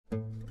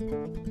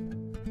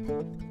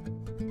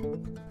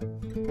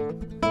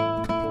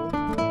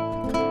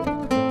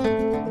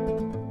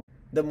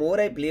The more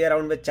I play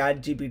around with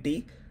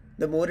ChatGPT,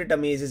 the more it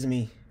amazes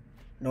me.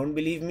 Don't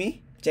believe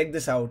me? Check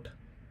this out.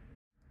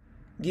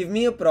 Give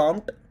me a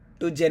prompt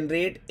to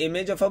generate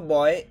image of a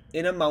boy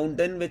in a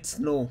mountain with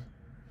snow.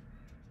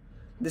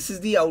 This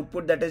is the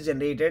output that is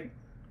generated.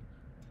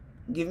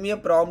 Give me a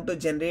prompt to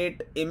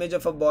generate image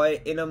of a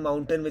boy in a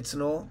mountain with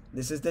snow.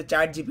 This is the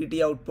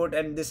ChatGPT output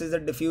and this is the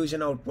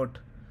diffusion output.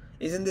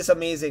 Isn't this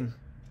amazing?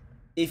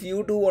 If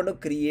you too want to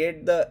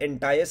create the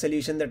entire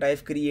solution that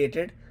I've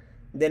created,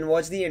 then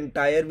watch the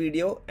entire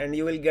video and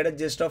you will get a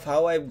gist of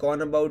how I've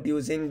gone about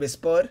using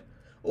Whisper,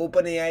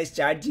 OpenAI's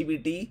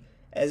ChatGPT,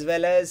 as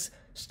well as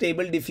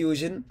Stable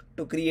Diffusion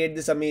to create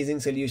this amazing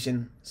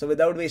solution. So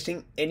without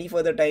wasting any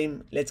further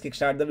time, let's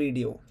kickstart the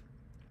video.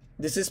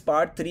 This is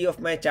part 3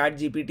 of my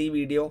ChatGPT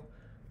video.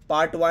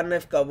 Part 1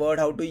 I've covered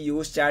how to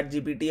use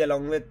ChatGPT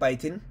along with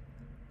Python.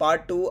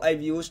 Part 2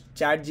 I've used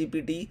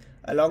ChatGPT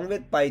along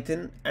with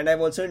Python and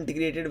I've also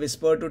integrated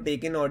Whisper to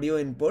take in audio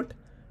input.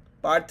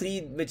 Part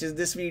 3, which is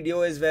this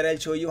video, is where I'll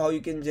show you how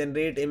you can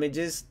generate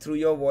images through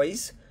your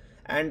voice.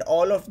 And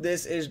all of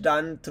this is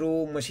done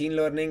through machine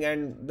learning,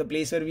 and the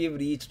place where we've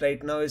reached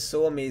right now is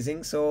so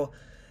amazing. So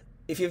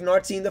if you've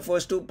not seen the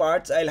first 2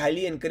 parts, I'll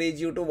highly encourage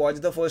you to watch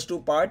the first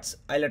 2 parts.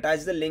 I'll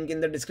attach the link in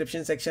the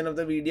description section of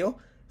the video.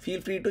 Feel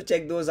free to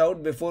check those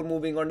out before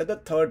moving on to the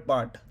 3rd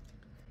part.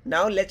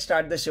 Now let's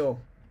start the show.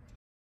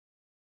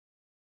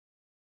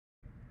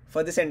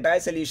 For this entire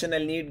solution,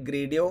 I'll need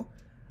Gradio,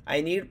 I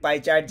need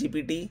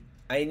PyChatGPT,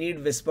 I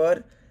need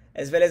Whisper,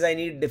 as well as I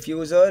need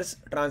diffusers,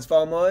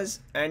 transformers,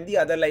 and the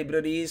other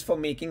libraries for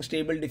making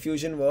Stable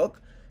Diffusion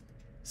work.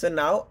 So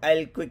now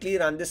I'll quickly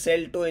run this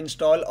cell to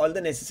install all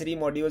the necessary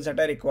modules that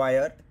I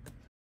require.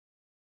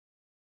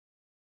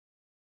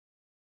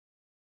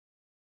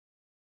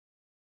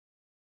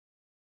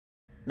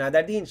 Now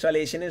that the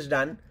installation is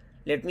done,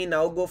 let me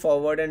now go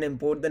forward and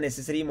import the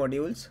necessary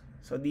modules.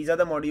 So these are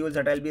the modules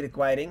that I'll be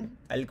requiring.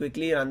 I'll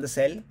quickly run the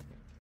cell.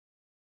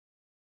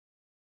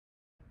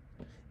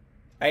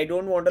 I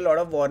don't want a lot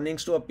of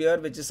warnings to appear,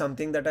 which is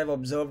something that I've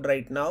observed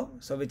right now.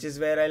 So which is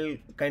where I'll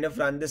kind of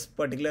run this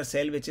particular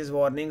cell, which is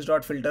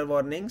warnings.filter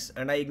warnings,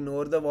 and I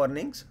ignore the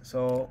warnings.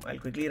 So I'll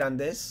quickly run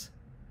this.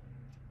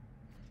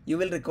 You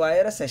will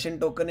require a session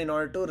token in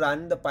order to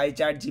run the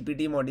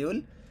PyChatGPT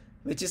module,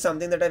 which is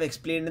something that I've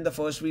explained in the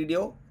first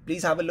video.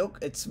 Please have a look.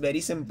 It's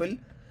very simple.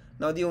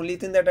 Now the only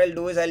thing that I'll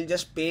do is I'll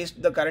just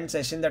paste the current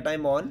session that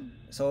I'm on.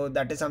 So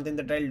that is something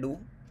that I'll do.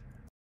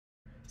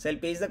 So I'll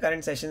paste the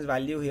current session's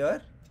value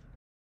here.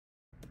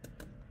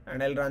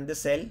 And I'll run the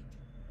cell.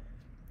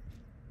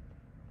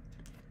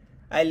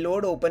 I'll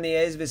load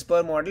OpenAI's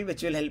Whisper model,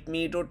 which will help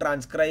me to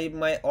transcribe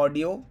my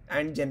audio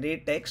and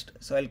generate text.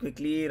 So I'll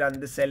quickly run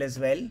the cell as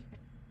well.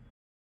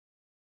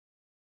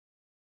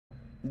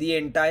 The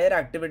entire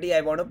activity,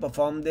 I want to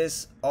perform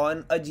this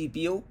on a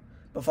GPU.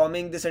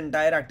 Performing this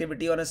entire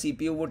activity on a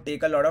CPU would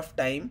take a lot of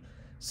time.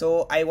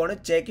 So I want to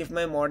check if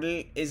my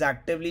model is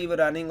actively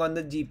running on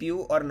the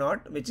GPU or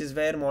not, which is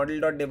where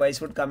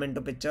model.device would come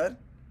into picture.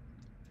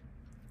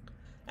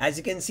 As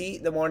you can see,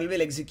 the model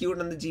will execute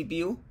on the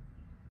GPU.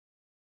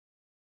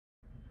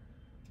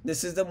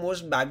 This is the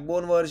most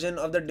backbone version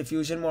of the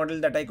diffusion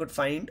model that I could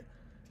find.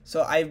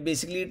 So I've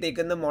basically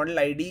taken the model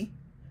ID.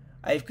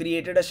 I've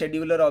created a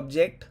scheduler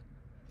object.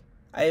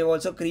 I've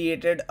also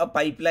created a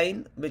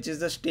pipeline, which is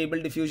the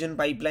Stable Diffusion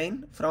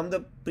Pipeline from the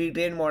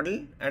pre-trained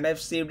model, and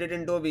I've saved it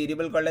into a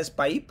variable called as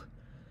pipe.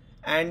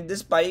 And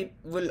this pipe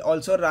will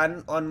also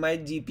run on my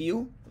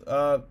GPU.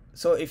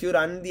 So if you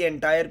run the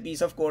entire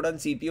piece of code on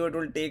CPU, it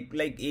will take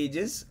like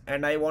ages,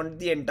 and I want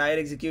the entire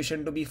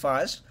execution to be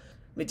fast,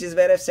 which is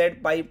where I've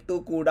set pipe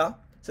to CUDA.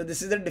 So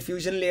this is the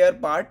diffusion layer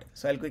part.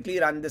 So I'll quickly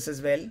run this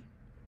as well.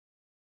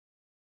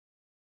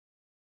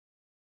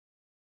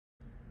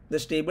 The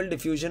Stable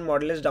Diffusion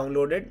model is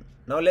downloaded.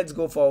 Now let's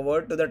go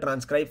forward to the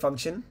transcribe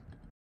function.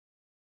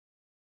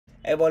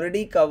 I've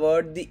already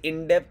covered the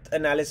in-depth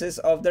analysis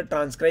of the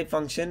transcribe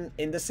function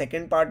in the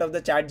 2nd part of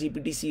the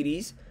ChatGPT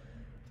series.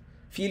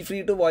 Feel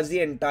free to watch the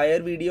entire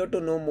video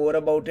to know more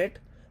about it.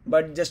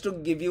 But just to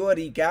give you a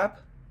recap,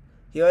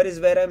 here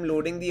is where I'm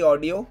loading the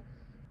audio.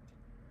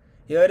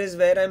 Here is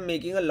where I'm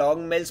making a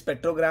long-mel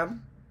spectrogram.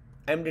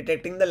 I'm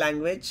detecting the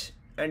language,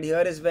 and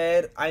here is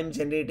where I'm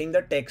generating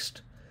the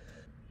text.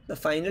 The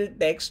final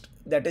text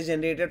that is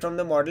generated from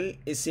the model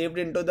is saved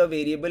into the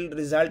variable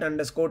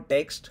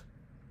result_text.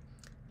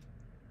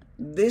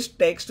 This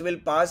text will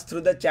pass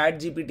through the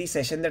ChatGPT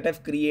session that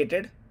I've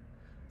created.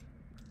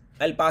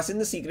 I'll pass in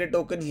the secret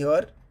token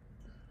here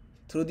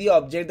through the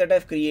object that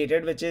I've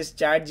created, which is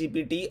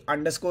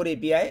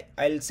ChatGPT_API.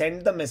 I'll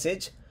send the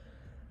message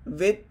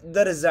with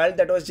the result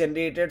that was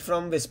generated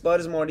from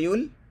Whisper's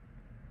module.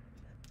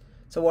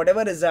 So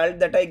whatever result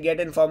that I get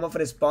in form of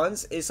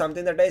response is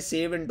something that I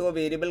save into a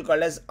variable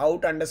called as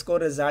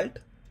out_result.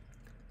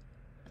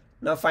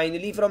 Now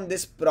finally, from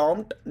this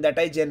prompt that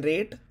I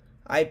generate,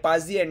 I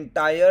pass the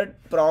entire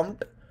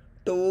prompt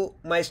to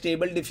my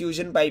Stable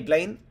Diffusion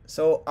pipeline.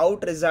 So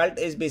out result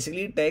is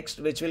basically text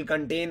which will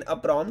contain a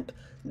prompt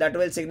that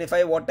will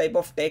signify what type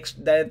of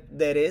text that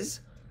there is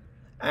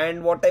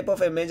and what type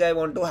of image I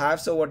want to have.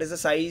 So what is the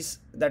size,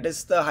 that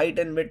is the height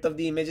and width of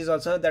the image is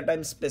also that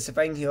I'm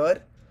specifying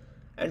here.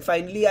 And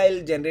finally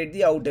I'll generate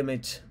the out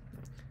image.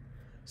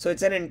 So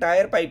it's an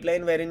entire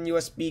pipeline wherein you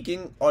are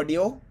speaking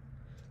audio.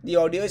 The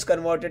audio is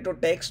converted to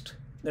text.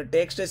 The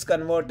text is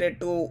converted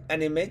to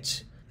an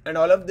image. And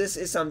all of this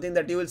is something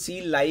that you will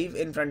see live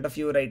in front of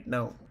you right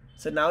now.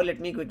 So now let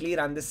me quickly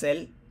run the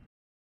cell.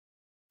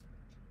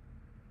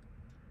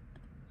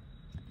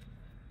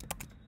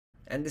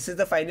 And this is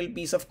the final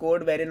piece of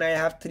code wherein I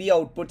have three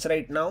outputs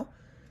right now.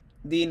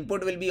 The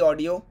input will be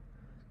audio.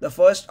 The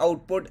first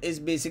output is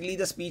basically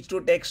the speech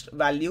to text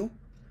value.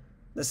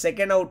 The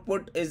second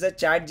output is the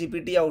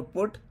ChatGPT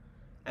output.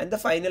 And the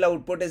final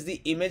output is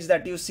the image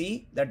that you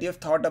see that you've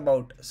thought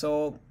about.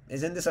 So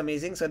isn't this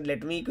amazing? So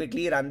let me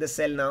quickly run this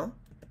cell now.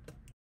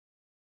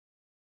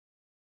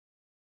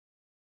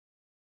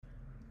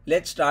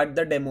 Let's start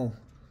the demo.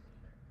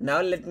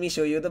 Now let me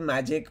show you the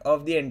magic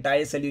of the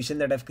entire solution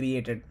that I've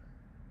created.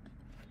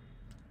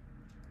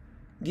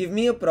 Give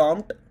me a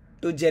prompt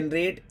to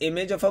generate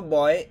image of a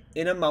boy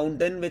in a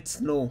mountain with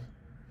snow.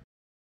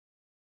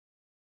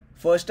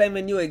 First time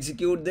when you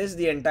execute this,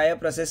 the entire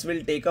process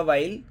will take a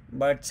while,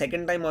 but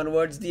second time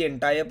onwards, the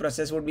entire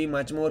process would be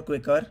much more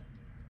quicker.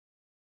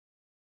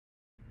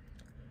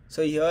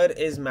 So here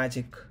is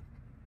magic.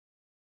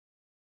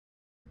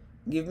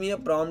 Give me a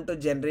prompt to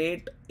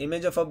generate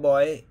image of a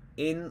boy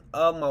in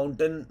a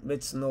mountain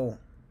with snow.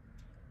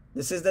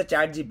 This is the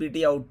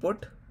ChatGPT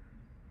output.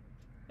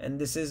 And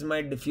this is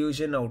my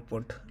diffusion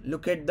output.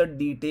 Look at the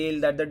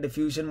detail that the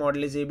diffusion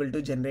model is able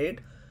to generate.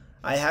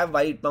 I have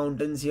white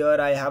mountains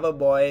here. I have a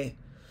boy.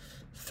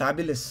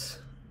 Fabulous.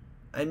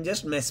 I'm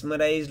just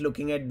mesmerized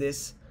looking at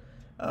this.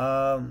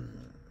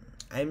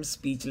 I'm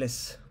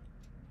speechless.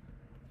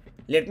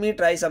 Let me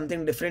try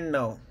something different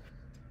now.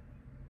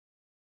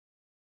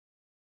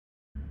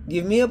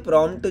 Give me a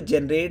prompt to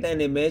generate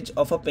an image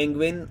of a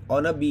penguin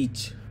on a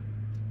beach.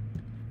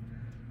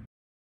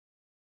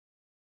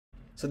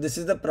 So this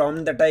is the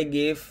prompt that I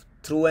gave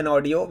through an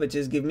audio, which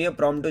is give me a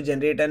prompt to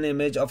generate an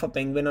image of a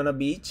penguin on a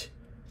beach.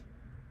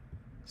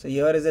 So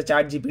here is the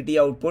ChatGPT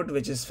output,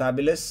 which is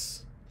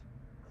fabulous.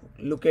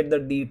 Look at the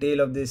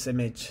detail of this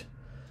image.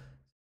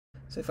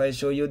 So if I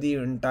show you the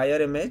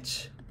entire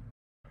image,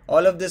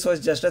 all of this was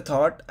just a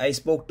thought. I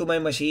spoke to my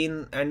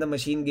machine and the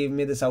machine gave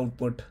me this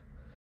output.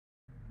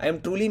 I am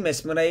truly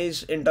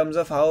mesmerized in terms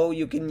of how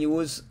you can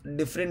use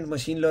different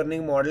machine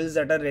learning models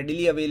that are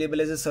readily available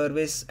as a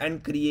service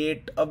and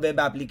create a web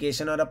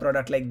application or a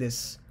product like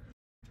this.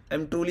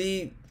 I'm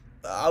truly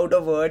out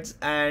of words,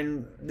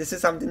 and this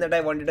is something that I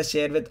wanted to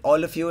share with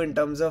all of you in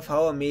terms of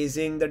how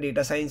amazing the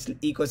data science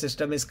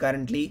ecosystem is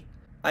currently.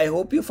 I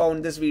hope you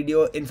found this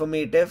video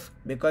informative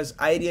because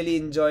I really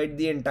enjoyed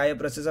the entire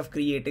process of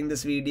creating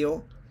this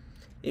video.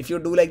 If you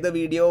do like the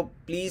video,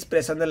 please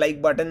press on the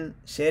like button,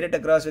 share it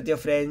across with your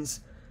friends.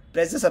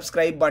 Press the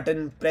subscribe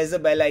button, press the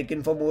bell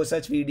icon for more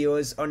such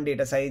videos on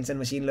data science and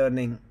machine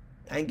learning.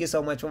 Thank you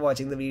so much for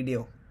watching the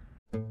video.